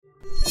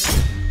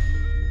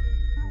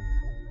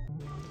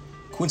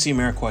Quincy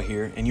Amarikwa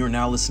here, and you are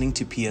now listening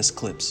to PS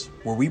Clips,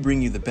 where we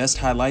bring you the best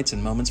highlights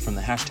and moments from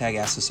the hashtag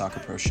Ask the Soccer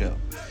Pro show.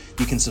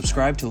 You can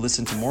subscribe to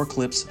listen to more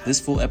clips, this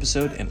full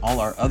episode, and all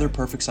our other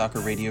Perfect Soccer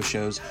radio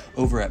shows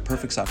over at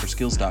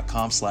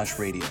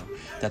perfectsoccerskills.com/radio.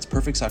 That's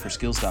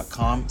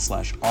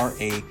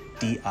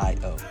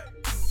perfectsoccerskills.com/RADIO.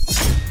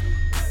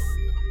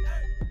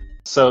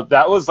 So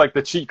that was like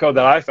the cheat code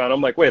that I found.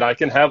 I'm like, wait, I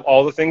can have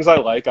all the things I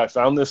like. I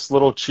found this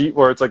little cheat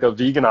where it's like a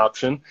vegan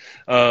option.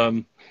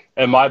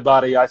 And my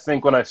body, I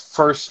think when I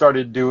first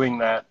started doing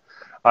that,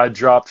 I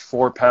dropped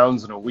 4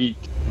 pounds in a week.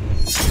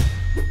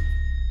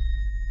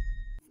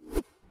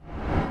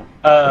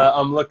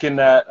 I'm looking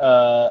at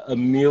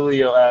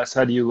Emilio asks,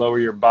 how do you lower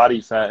your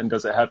body fat, and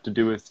does it have to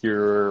do with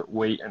your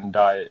weight and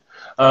diet?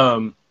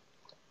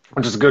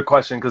 Which is a good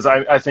question, because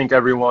I think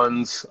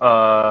everyone's,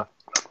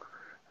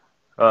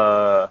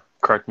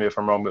 correct me if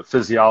I'm wrong, but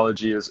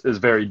physiology is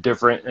very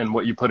different, and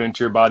what you put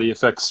into your body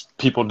affects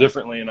people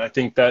differently. And I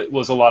think that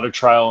was a lot of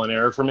trial and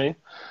error for me.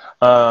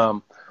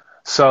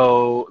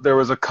 So there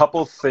was a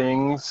couple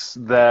things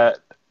that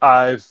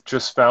I've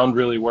just found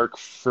really work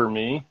for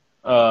me.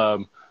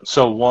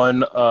 So one,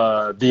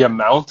 the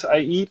amount I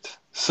eat.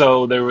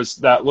 So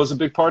that was a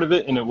big part of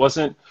it. And it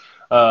wasn't,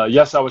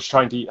 yes, I was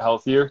trying to eat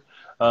healthier.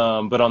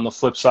 But on the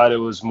flip side, it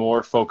was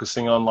more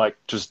focusing on like,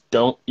 just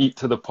don't eat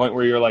to the point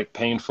where you're like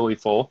painfully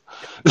full,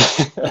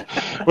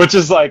 which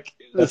is like,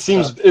 it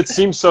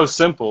seems so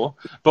simple,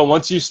 but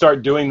once you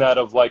start doing that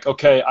of like,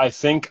 okay, I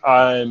think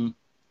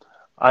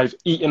I've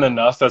eaten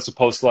enough, as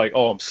opposed to like,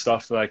 oh, I'm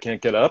stuffed that I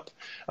can't get up.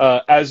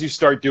 As you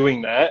start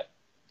doing that,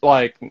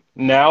 like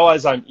now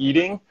as I'm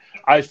eating,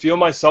 I feel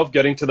myself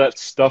getting to that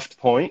stuffed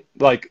point,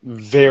 like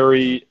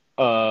very,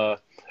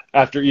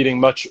 after eating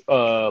much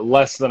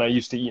less than I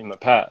used to eat in the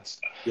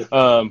past.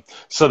 Yeah.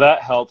 So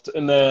that helped.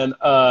 And then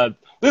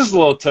this is a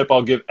little tip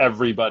I'll give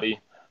everybody,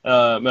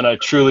 and I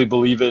truly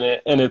believe in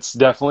it, and it's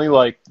definitely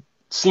like,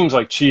 seems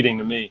like cheating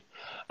to me.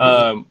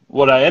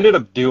 What I ended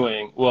up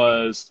doing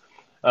was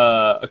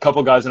a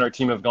couple guys in our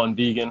team have gone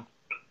vegan,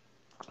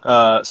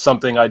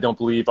 something I don't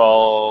believe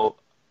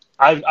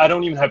I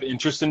don't even have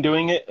interest in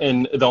doing it,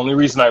 and the only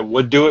reason I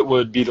would do it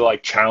would be to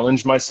like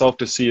challenge myself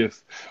to see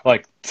if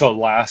like to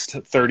last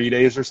 30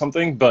 days or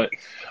something, but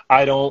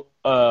I don't,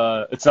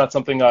 it's not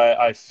something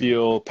I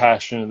feel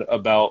passionate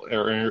about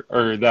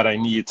or that I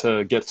need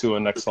to get to a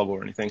next level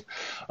or anything.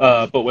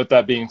 But with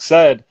that being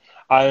said,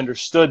 I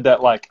understood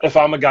that like if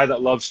I'm a guy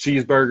that loves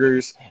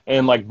cheeseburgers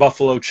and like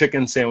buffalo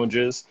chicken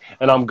sandwiches,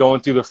 and I'm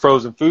going through the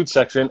frozen food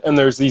section and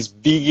there's these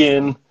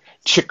vegan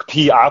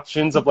chickpea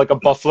options of like a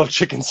buffalo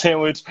chicken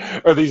sandwich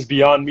or these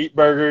Beyond Meat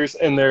burgers,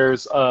 and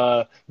there's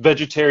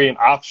vegetarian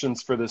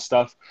options for this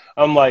stuff,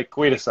 I'm like,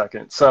 wait a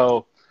second,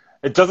 so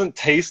it doesn't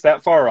taste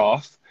that far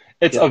off.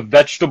 It's a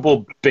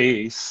vegetable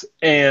base,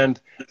 and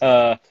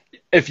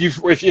if you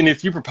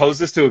propose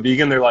this to a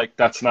vegan, they're like,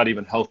 that's not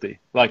even healthy.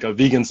 Like a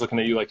vegan's looking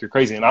at you like you're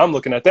crazy, and I'm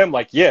looking at them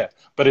like, yeah,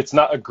 but it's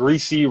not a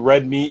greasy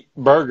red meat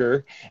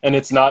burger, and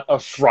it's not a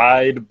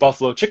fried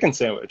buffalo chicken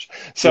sandwich.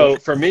 So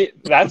for me,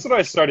 that's what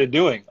I started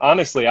doing.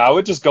 Honestly, I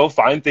would just go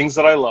find things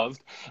that I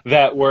loved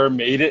that were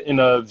made it in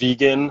a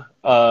vegan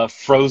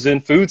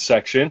frozen food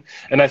section,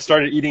 and I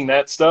started eating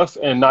that stuff.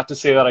 And not to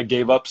say that I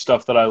gave up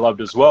stuff that I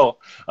loved as well,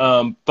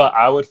 but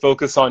I would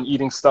focus on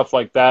eating stuff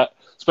like that,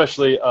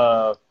 especially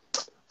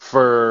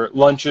for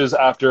lunches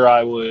after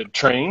I would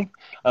train,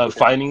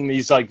 finding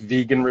these like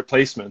vegan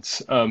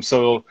replacements.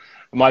 So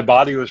my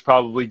body was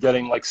probably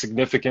getting like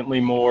significantly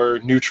more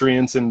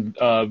nutrients and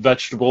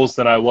vegetables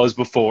than I was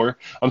before.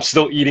 I'm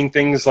still eating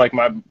things like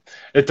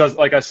it does,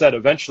 like I said,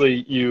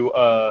 eventually you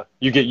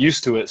get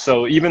used to it.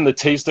 So even the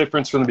taste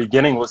difference from the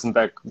beginning wasn't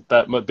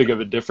that much big of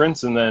a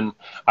difference. And then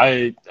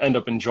I end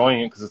up enjoying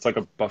it because it's like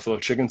a buffalo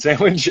chicken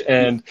sandwich.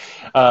 And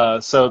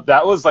so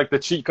that was like the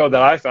cheat code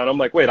that I found. I'm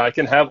like, wait, I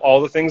can have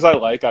all the things I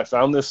like. I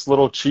found this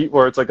little cheat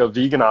where it's like a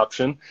vegan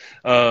option.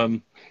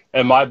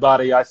 And my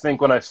body, I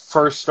think when I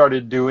first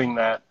started doing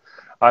that,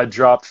 I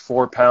dropped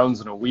 4 pounds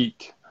in a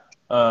week.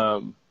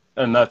 And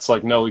that's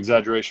like no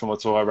exaggeration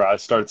whatsoever. I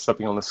started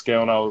stepping on the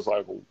scale and I was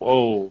like,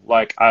 whoa,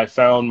 like I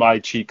found my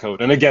cheat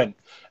code. And again,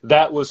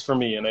 that was for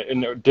me, and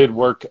it did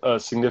work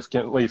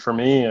significantly for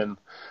me. And,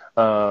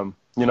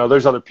 you know,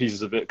 there's other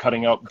pieces of it,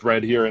 cutting out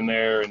bread here and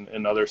there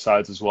and other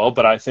sides as well.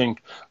 But I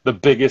think the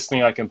biggest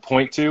thing I can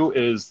point to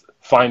is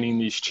finding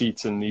these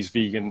cheats and these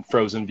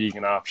frozen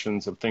vegan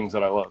options of things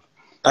that I love.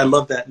 I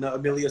love that. No,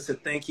 Emilio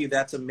said, thank you.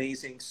 That's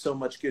amazing. So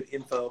much good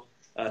info.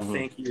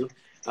 Thank you.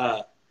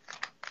 And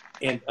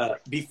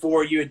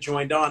before you had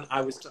joined on,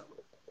 I was,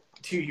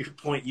 to your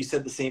point, you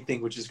said the same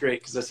thing, which is great,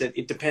 because I said,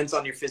 it depends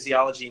on your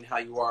physiology and how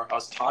you are. I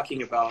was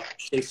talking about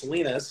Shea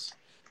Salinas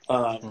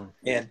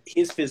and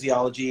his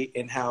physiology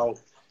and how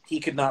he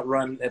could not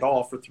run at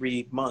all for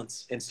 3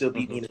 months and still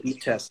beat me in a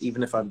beat test,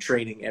 even if I'm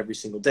training every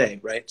single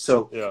day. Right.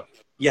 So,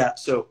 yeah.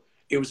 So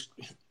it was,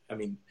 I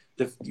mean,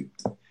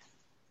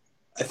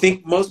 I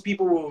think most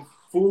people will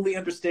fully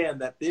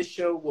understand that this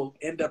show will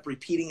end up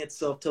repeating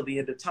itself till the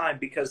end of time,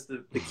 because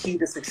the key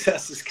to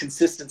success is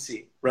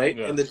consistency, right?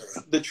 Yeah. And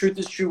the truth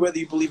is true whether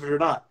you believe it or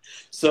not.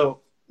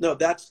 So No,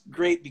 that's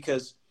great,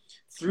 because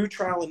through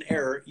trial and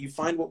error, you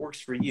find what works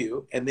for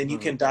you, and then you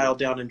can dial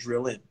down and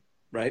drill in,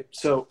 right?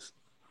 So,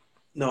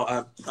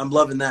 no, I'm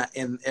loving that,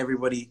 and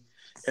everybody's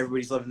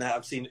loving that.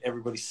 I've seen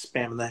everybody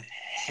spamming the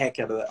heck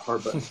out of that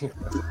heart button.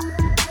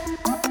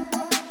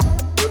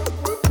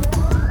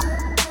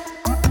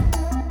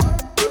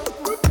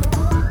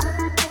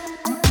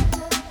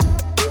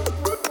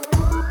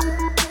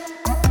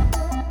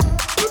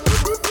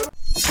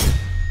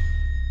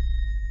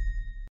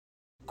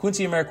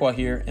 Quincy Amarikwa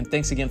here, and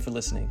thanks again for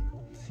listening.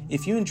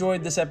 If you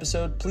enjoyed this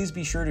episode, please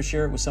be sure to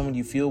share it with someone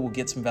you feel will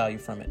get some value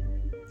from it.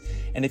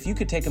 And if you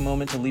could take a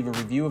moment to leave a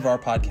review of our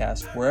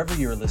podcast wherever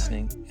you're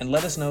listening and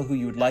let us know who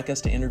you would like us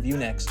to interview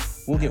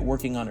next, we'll get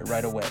working on it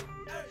right away.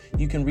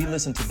 You can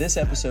re-listen to this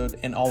episode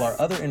and all our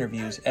other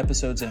interviews,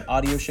 episodes, and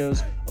audio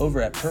shows over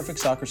at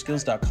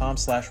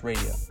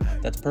perfectsoccerskills.com/radio.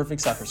 That's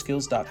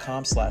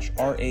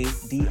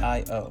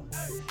perfectsoccerskills.com/RADIO.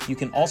 You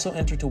can also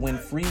enter to win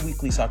free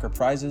weekly soccer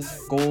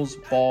prizes, goals,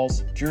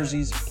 balls,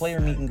 jerseys, player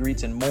meet and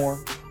greets, and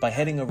more by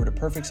heading over to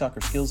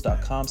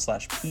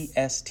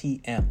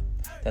perfectsoccerskills.com/PSTM.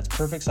 That's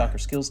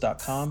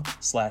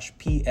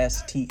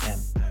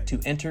perfectsoccerskills.com/PSTM to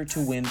enter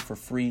to win for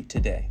free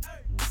today.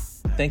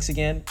 Thanks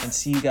again, and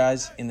see you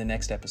guys in the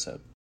next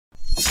episode.